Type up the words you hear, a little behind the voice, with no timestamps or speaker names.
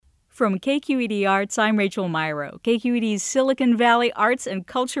From KQED Arts, I'm Rachael Myro, KQED's Silicon Valley arts and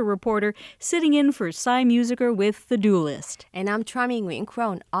culture reporter, sitting in for Psy Musiker with The Duelist. And I'm Trami Nguyen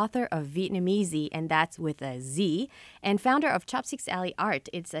Krone, author of Vietnamese, and that's with a Z, and founder of Chopsticks Alley Art.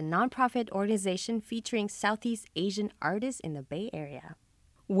 It's a nonprofit organization featuring Southeast Asian artists in the Bay Area.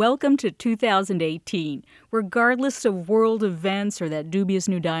 Welcome to 2018. Regardless of world events or that dubious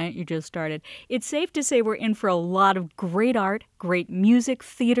new diet you just started, it's safe to say we're in for a lot of great art, great music,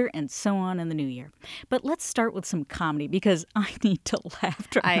 theater, and so on in the new year. But let's start with some comedy because I need to laugh.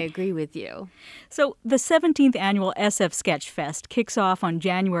 I agree with you. So the 17th annual SF Sketchfest kicks off on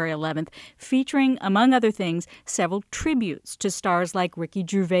January 11th, featuring, among other things, several tributes to stars like Ricky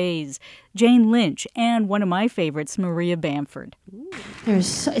Gervais, Jane Lynch, and one of my favorites, Maria Bamford.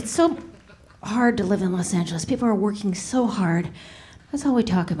 It's so hard to live in Los Angeles. People are working so hard. That's all we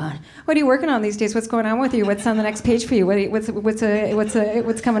talk about. What are you working on these days? What's going on with you? What's on the next page for you?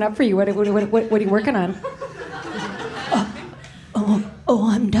 What's coming up for you? What are you working on?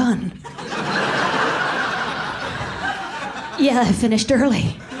 I'm done. Yeah, I finished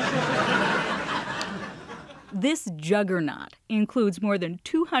early. This juggernaut includes more than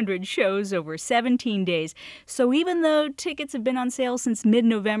 200 shows over 17 days. So even though tickets have been on sale since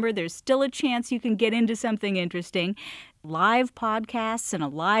mid-November, there's still a chance you can get into something interesting. Live podcasts and a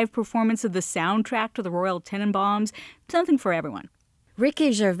live performance of the soundtrack to the Royal Tenenbaums. Something for everyone.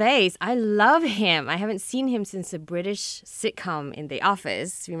 Ricky Gervais, I love him. I haven't seen him since the British sitcom In the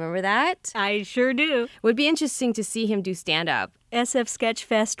Office. Remember that? I sure do. Would be interesting to see him do stand-up. SF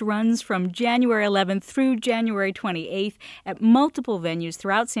Sketchfest runs from January 11th through January 28th at multiple venues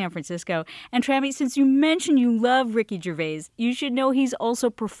throughout San Francisco. And Trami, since you mentioned you love Ricky Gervais, you should know he's also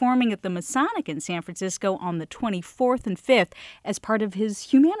performing at the Masonic in San Francisco on the 24th and 5th as part of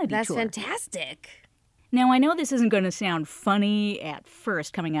his Humanity Tour. Tour. That's fantastic. Now, I know this isn't going to sound funny at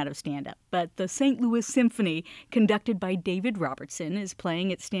first coming out of stand-up, but the St. Louis Symphony, conducted by David Robertson, is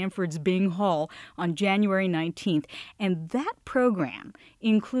playing at Stanford's Bing Hall on January 19th. And that program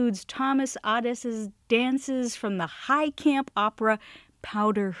includes Thomas Oddis's dances from the high camp opera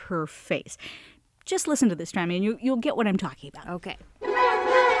Powder Her Face. Just listen to this, Trami, and you'll get what I'm talking about. Okay.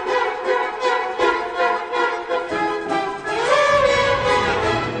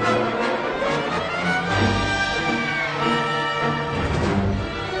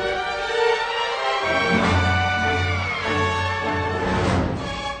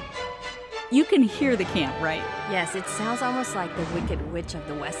 You can hear the camp, right? Yes, it sounds almost like the Wicked Witch of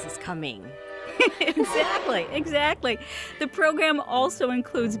the West is coming. Exactly. The program also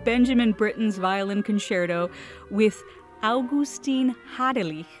includes Benjamin Britten's violin concerto with Augustin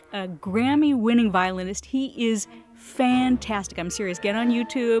Hadelich, a Grammy-winning violinist. He is fantastic. I'm serious. Get on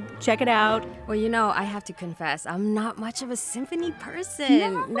YouTube. Check it out. Well, I have to confess, I'm not much of a symphony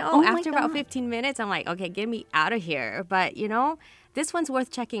person. No, after about 15 minutes, I'm like, okay, get me out of here. But, this one's worth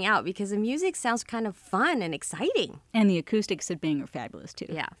checking out because the music sounds kind of fun and exciting. And the acoustics at Bing are fabulous, too.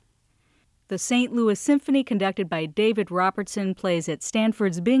 Yeah. The St. Louis Symphony, conducted by David Robertson, plays at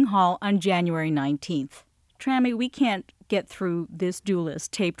Stanford's Bing Hall on January 19th. Trami, we can't get through this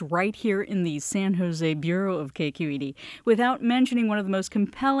Duelist taped right here in the San Jose Bureau of KQED without mentioning one of the most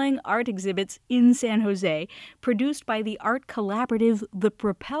compelling art exhibits in San Jose, produced by the art collaborative The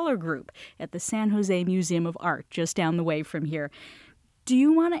Propeller Group at the San Jose Museum of Art, just down the way from here. Do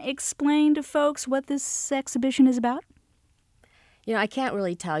you want to explain to folks what this exhibition is about? I can't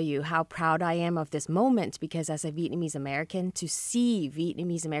really tell you how proud I am of this moment because as a Vietnamese American, to see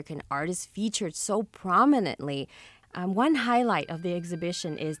Vietnamese American artists featured so prominently, one highlight of the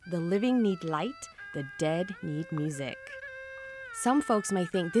exhibition is the living need light, the dead need music. Some folks may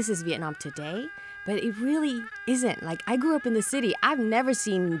think this is Vietnam today, but it really isn't. Like, I grew up in the city. I've never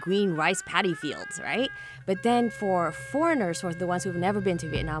seen green rice paddy fields, right? But then for foreigners, or the ones who've never been to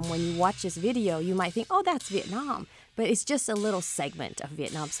Vietnam, when you watch this video, you might think, oh, that's Vietnam. But it's just a little segment of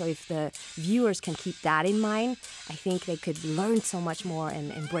Vietnam. So if the viewers can keep that in mind, I think they could learn so much more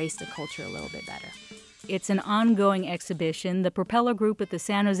and embrace the culture a little bit better. It's an ongoing exhibition. The Propeller Group at the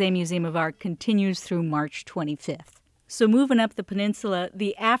San Jose Museum of Art continues through March 25th. So moving up the peninsula,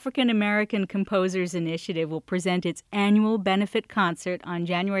 the African American Composers Initiative will present its annual benefit concert on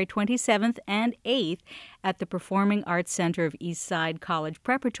January 27th and 8th at the Performing Arts Center of Eastside College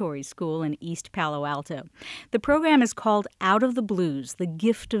Preparatory School in East Palo Alto. The program is called Out of the Blues, The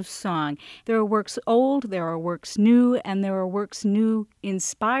Gift of Song. There are works old, there are works new, and there are works new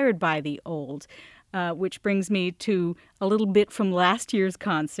inspired by the old. Which brings me to a little bit from last year's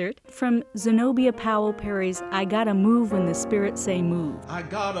concert, from Zenobia Powell Perry's I Gotta Move When the Spirits Say Move. I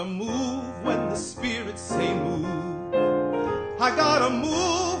gotta move when the spirits say move. I gotta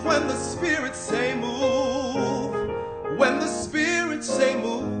move when the spirits say move, when the spirits say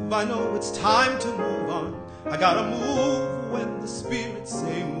move, I know it's time to move on. I gotta move when the spirits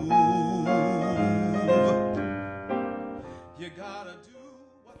say move. You gotta do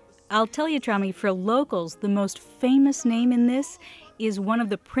what the... I'll tell you, Trami, for locals, the most famous name in this is one of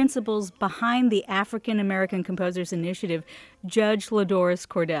the principals behind the African American Composers Initiative, Judge Ladoris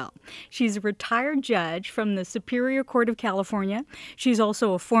Cordell. She's a retired judge from the Superior Court of California. She's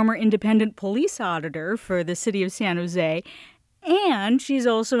also a former independent police auditor for the city of San Jose. And she's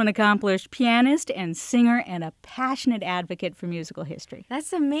also an accomplished pianist and singer and a passionate advocate for musical history.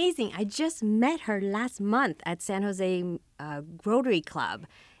 That's amazing. I just met her last month at San Jose Rotary Club,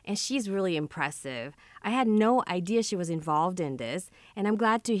 and she's really impressive. I had no idea she was involved in this, and I'm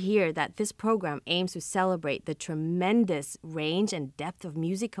glad to hear that this program aims to celebrate the tremendous range and depth of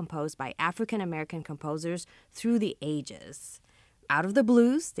music composed by African American composers through the ages. Out of the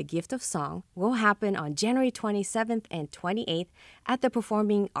Blues, The Gift of Song, will happen on January 27th and 28th at the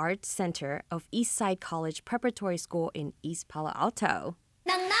Performing Arts Center of Eastside College Preparatory School in East Palo Alto.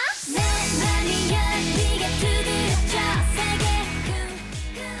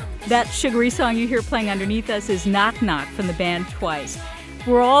 That sugary song you hear playing underneath us is Knock Knock from the band Twice.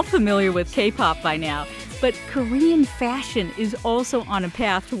 We're all familiar with K-pop by now, but Korean fashion is also on a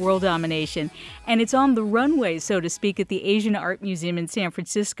path to world domination, and it's on the runway, so to speak, at the Asian Art Museum in San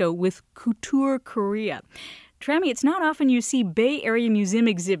Francisco with Couture Korea. Trami, it's not often you see Bay Area museum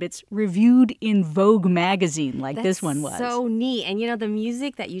exhibits reviewed in Vogue magazine like That's this one was. So neat. And the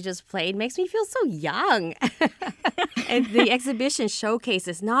music that you just played makes me feel so young. And the exhibition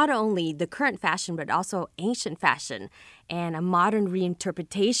showcases not only the current fashion, but also ancient fashion and a modern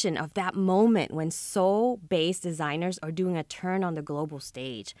reinterpretation of that moment when Seoul-based designers are doing a turn on the global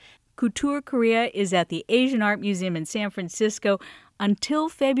stage. Couture Korea is at the Asian Art Museum in San Francisco until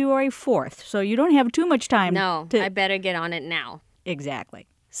February 4th, so you don't have too much time. No, I better get on it now. Exactly.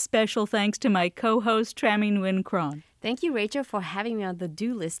 Special thanks to my co-host, Trami Nguyen Kron. Thank you, Rachel, for having me on the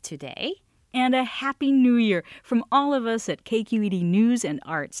do list today. And a Happy New Year from all of us at KQED News and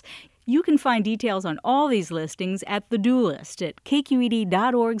Arts. You can find details on all these listings at The Do List at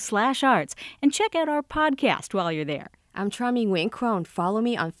kqed.org/arts, and check out our podcast while you're there. I'm Trami Nguyen Kron. Follow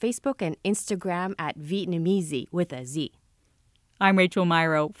me on Facebook and Instagram at Vietnamese with a Z. I'm Rachael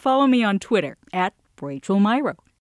Myro. Follow me on Twitter at Rachael Myro.